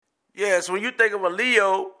Yes, when you think of a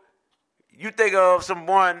Leo, you think of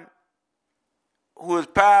someone who is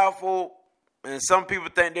powerful, and some people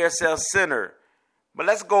think they're self-centered. But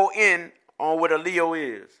let's go in on what a Leo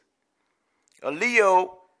is. A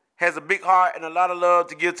Leo has a big heart and a lot of love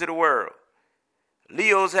to give to the world.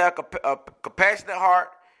 Leos have a compassionate heart,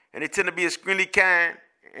 and they tend to be extremely kind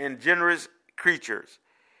and generous creatures.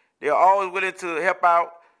 They are always willing to help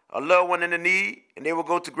out a loved one in need, and they will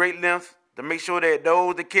go to great lengths to make sure that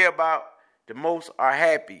those they care about the most are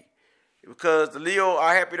happy. Because the Leo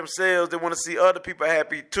are happy themselves, they want to see other people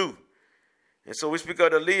happy too. And so we speak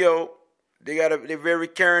of the Leo, they're very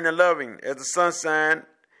caring and loving. As the sun sign,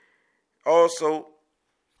 also,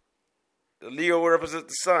 the Leo represents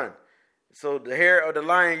the sun. So the hair of the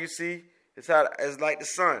lion you see is like the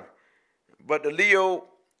sun. But the Leo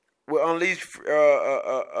will unleash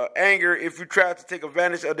anger if you try to take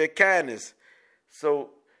advantage of their kindness.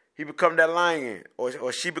 So he become that lion,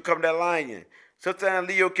 or she become that lion. Sometimes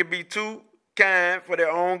Leo can be too kind for their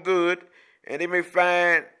own good, and they may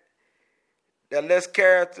find that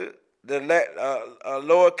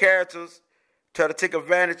lower characters try to take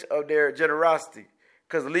advantage of their generosity.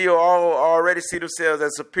 Because Leo already see themselves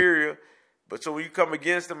as superior, but so when you come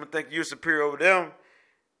against them and think you're superior over them,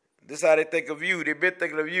 this is how they think of you. They've been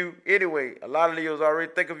thinking of you anyway. A lot of Leos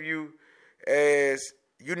already think of you as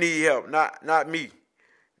you need help, not me. You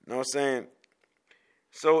know what I'm saying?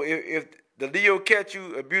 So if the Leo catch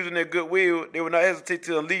you abusing their goodwill, they will not hesitate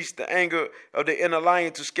to unleash the anger of the inner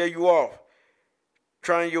lion to scare you off.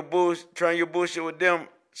 Trying your bullshit with them,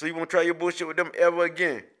 so you won't try your bullshit with them ever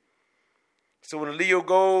again. So when a Leo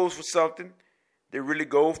goes for something, they really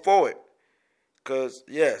go for it. Because,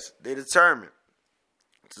 yes, they determined.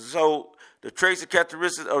 So the traits and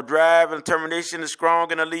characteristics of drive and determination is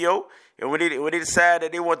strong in a Leo. And when they decide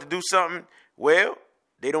that they want to do something, well,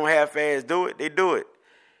 they don't half-ass do it. They do it.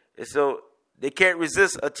 And so they can't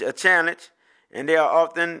resist a challenge. And they are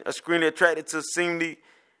often extremely attracted to seemingly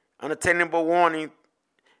unattainable warning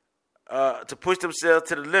to push themselves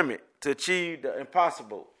to the limit, to achieve the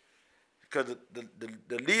impossible. Because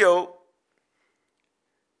the Leo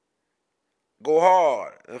go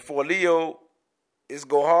hard. And for a Leo, it's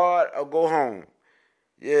go hard or go home.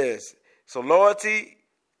 Yes. So loyalty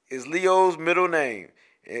is Leo's middle name.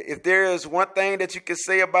 If there is one thing that you can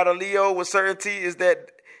say about a Leo with certainty, is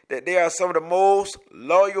that they are some of the most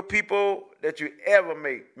loyal people that you ever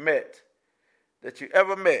met.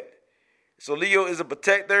 So Leo is a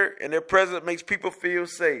protector, and their presence makes people feel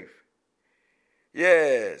safe.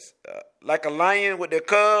 Yes. Like a lion with their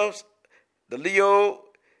cubs, the Leo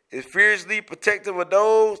is fiercely protective of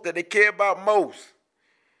those that they care about most.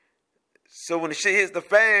 So when the shit hits the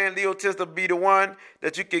fan, Leo tends to be the one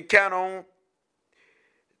that you can count on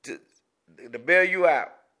to bail you out.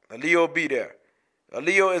 A Leo be there. A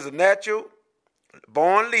Leo is a natural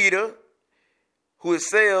born leader who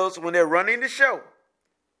excels when they're running the show.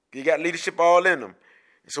 You got leadership all in them.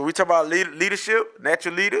 So we talk about leadership,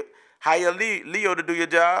 natural leader. Hire Leo to do your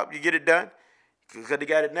job. You get it done because they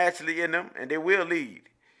got it naturally in them, and they will lead.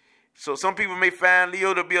 So some people may find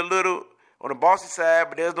Leo to be a little on the bossy side,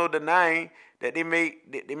 but there's no denying that they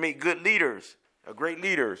make good leaders, great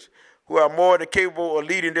leaders, who are more than capable of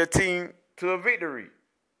leading their team to a victory.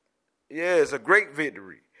 Yeah, it's a great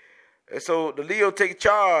victory. And so the Leo take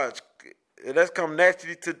charge. And that's come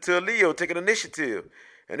naturally to a Leo taking initiative.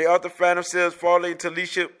 And they often find themselves falling into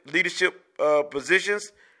leadership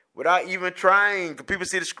positions without even trying. People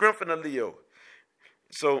see the strength in the Leo.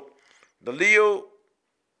 So the Leo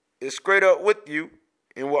is straight up with you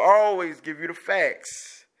and will always give you the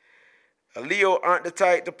facts. A Leo aren't the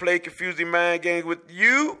type to play confusing mind games with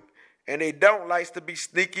you, and they don't like to be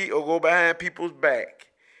sneaky or go behind people's back.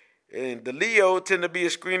 And the Leo tend to be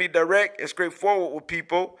extremely direct and straightforward with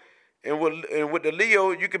people. And with the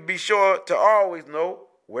Leo, you can be sure to always know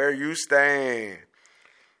where you stand.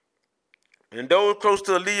 And those close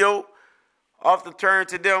to a Leo often turn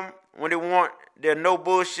to them when they want their no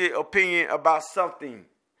bullshit opinion about something.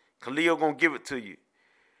 Because Leo going to give it to you.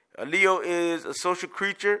 A Leo is a social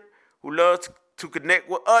creature who loves to connect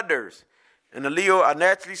with others. And the Leo are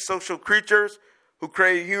naturally social creatures who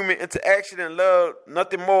crave human interaction and love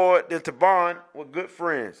nothing more than to bond with good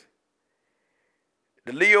friends.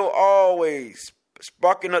 The Leo always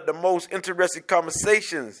sparking up the most interesting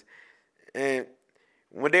conversations. And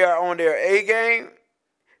when they are on their A game,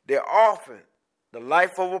 they're often the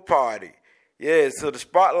life of a party. Yeah, so the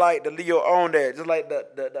spotlight, the Leo on that. Just like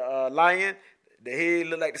the lion, the head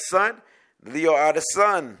look like the sun. The Leo are the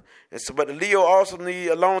sun. And so, but the Leo also need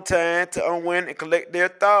a long time to unwind and collect their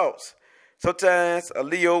thoughts. Sometimes a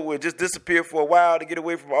Leo will just disappear for a while to get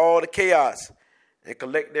away from all the chaos. and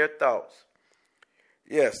collect their thoughts.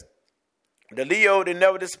 Yes, the Leo, they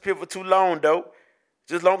never disappear for too long, though.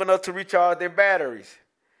 Just long enough to recharge their batteries.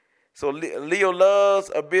 So Leo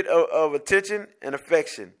loves a bit of attention and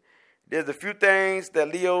affection. There's a few things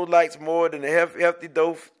that Leo likes more than a healthy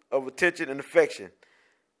dose of attention and affection,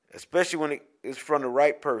 especially when it is from the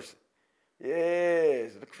right person.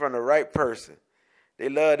 Yes, from the right person. They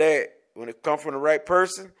love that. When it comes from the right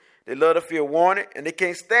person, they love to feel wanted, and they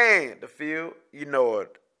can't stand to feel ignored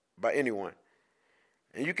by anyone.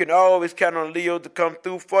 And you can always count on Leo to come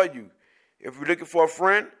through for you. If you're looking for a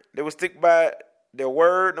friend, they will stick by their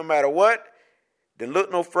word no matter what. Then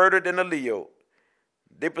look no further than a Leo.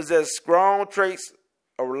 They possess strong traits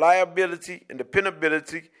of reliability and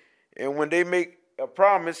dependability, and when they make a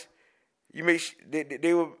promise, you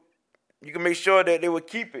can make sure that they will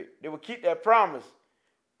keep it. They will keep that promise,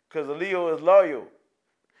 because a Leo is loyal.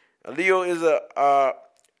 A Leo is a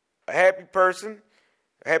happy person,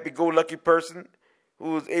 a happy-go-lucky person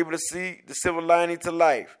who is able to see the silver lining to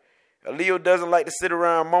life. A Leo doesn't like to sit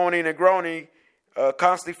around moaning and groaning,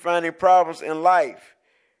 constantly finding problems in life.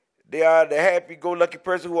 They are the happy-go-lucky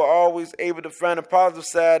person who are always able to find a positive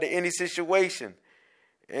side in any situation.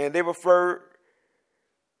 And they prefer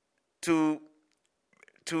to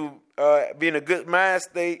be in a good mind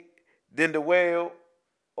state than the well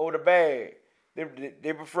or the bad.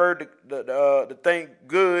 They prefer to think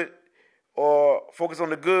good or focus on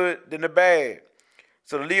the good than the bad.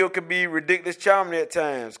 So the Leo can be ridiculous charming at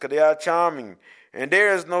times because they are charming. And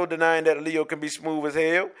there is no denying that a Leo can be smooth as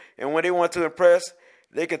hell. And when they want to impress,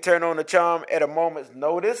 they can turn on the charm at a moment's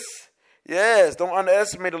notice. Yes, don't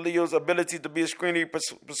underestimate a Leo's ability to be a extremely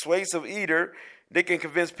persuasive either. They can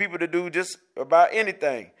convince people to do just about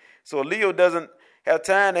anything. So a Leo doesn't have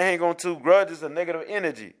time to hang on to grudges or negative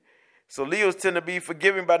energy. So Leos tend to be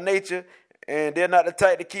forgiving by nature, and they're not the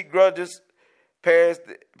type to keep grudges past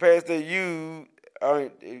their youth.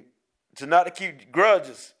 To not to keep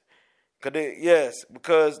grudges.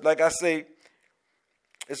 Because like I say,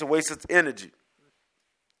 it's a waste of energy.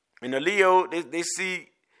 And the Leo, they see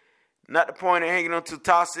not the point of hanging on to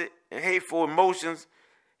toxic and hateful emotions,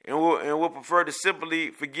 and will prefer to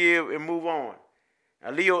simply forgive and move on.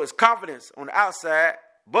 Now, Leo is confident on the outside,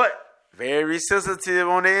 but very sensitive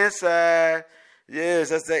on the inside. Yes,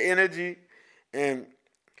 that's that energy. And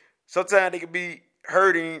sometimes they can be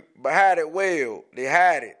hurting, but hide it well. They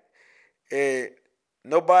hide it. And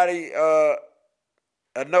nobody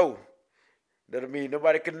know. That mean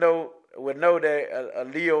nobody would know that a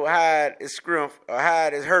Leo hide his scrimp or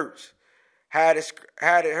hide his hurts. Hide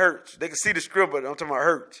it hurts. They can see the scrimp, but I'm talking about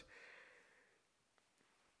hurts.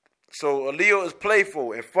 So a Leo is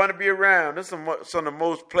playful and fun to be around. This is some of the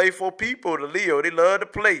most playful people, the Leo. They love to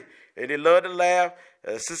play and they love to laugh.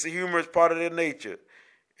 A sense of humor is part of their nature.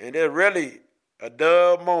 And they're really a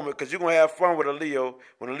dull moment because you're going to have fun with a Leo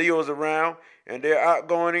when a Leo is around, and their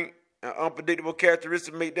outgoing and unpredictable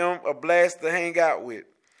characteristics make them a blast to hang out with.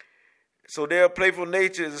 So their playful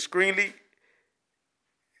nature is extremely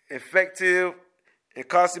effective and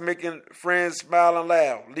constantly making friends smile and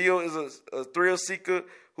laugh. Leo is a thrill seeker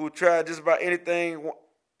who tries just about anything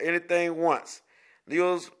once.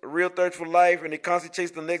 Leo's a real thirst for life, and they constantly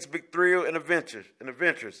chase the next big thrill and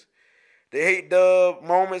adventures. They hate dull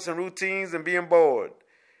moments and routines and being bored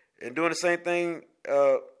and doing the same thing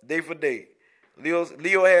day for day.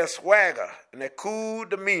 Leo has swagger and that cool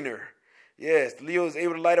demeanor. Yes, Leo is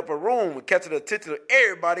able to light up a room and catch the attention of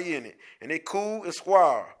everybody in it. And they cool and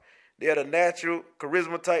suave. They are the natural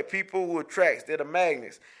charisma type people who attracts. They're the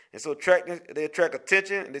magnets. And so they attract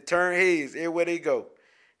attention and they turn heads everywhere they go.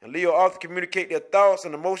 And Leo often communicate their thoughts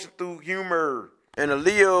and emotions through humor. And the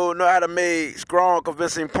Leo know how to make strong,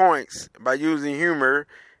 convincing points by using humor,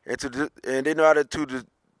 and they know how to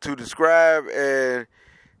describe and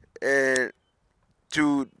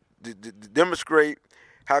to demonstrate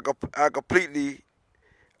how completely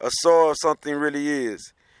a soul something really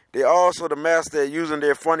is. They're also the master at using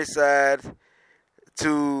their funny side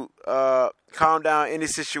to calm down any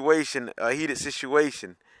situation, a heated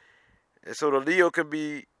situation. And so the Leo can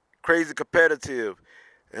be crazy competitive.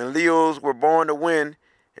 And Leos were born to win,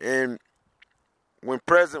 and when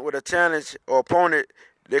present with a challenge or opponent,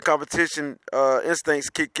 their competition instincts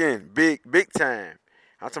kick in big time.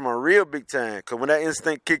 I'm talking about real big time, because when that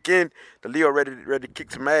instinct kick in, the Leo ready to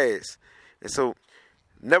kick some ass. And so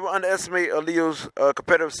never underestimate a Leo's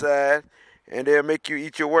competitive side, and they'll make you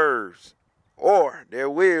eat your words, or they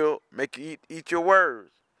will make you eat your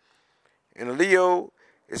words. And a Leo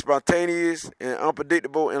is spontaneous and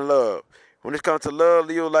unpredictable in love. When it comes to love,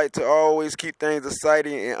 Leo like to always keep things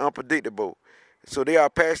exciting and unpredictable. So they are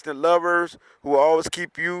passionate lovers who will always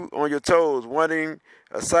keep you on your toes, wanting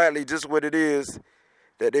silently just what it is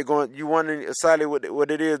that they're going. You wondering silently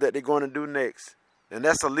what it is that they're going to do next. And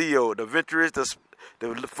that's a Leo, the adventurous,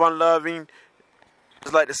 the fun-loving,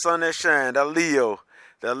 just like the sun that shines. That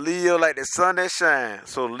Leo like the sun that shines.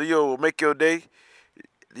 So Leo will make your day.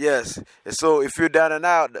 Yes. And so if you're down and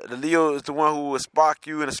out, the Leo is the one who will spark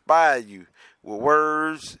you and inspire you with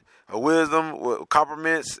words, wisdom, with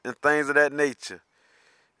compliments, and things of that nature.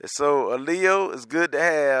 And so a Leo is good to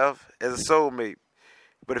have as a soulmate.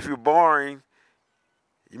 But if you're boring,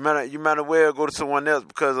 you might as well go to someone else,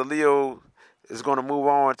 because a Leo is going to move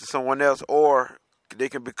on to someone else, or they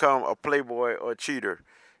can become a playboy or a cheater.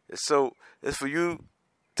 And so it's for you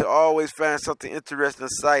to always find something interesting,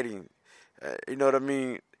 exciting, you know what I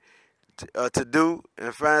mean, to do,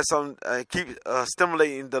 and find something, keep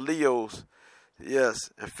stimulating the Leos, yes,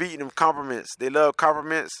 and feeding them compliments. They love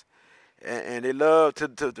compliments, and they love to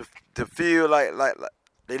feel like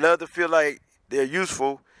they love to feel like they're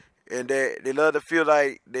useful, and they love to feel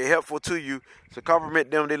like they're helpful to you. So compliment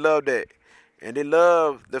them. They love that, and they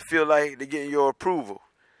love to feel like they're getting your approval.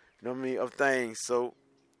 You know what I mean, of things. So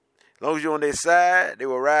as long as you're on their side, they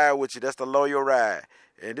will ride with you. That's the loyal ride.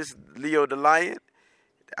 And this Leo the Lion,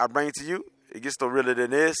 I bring to you. It gets no realer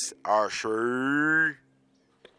than this. Archery.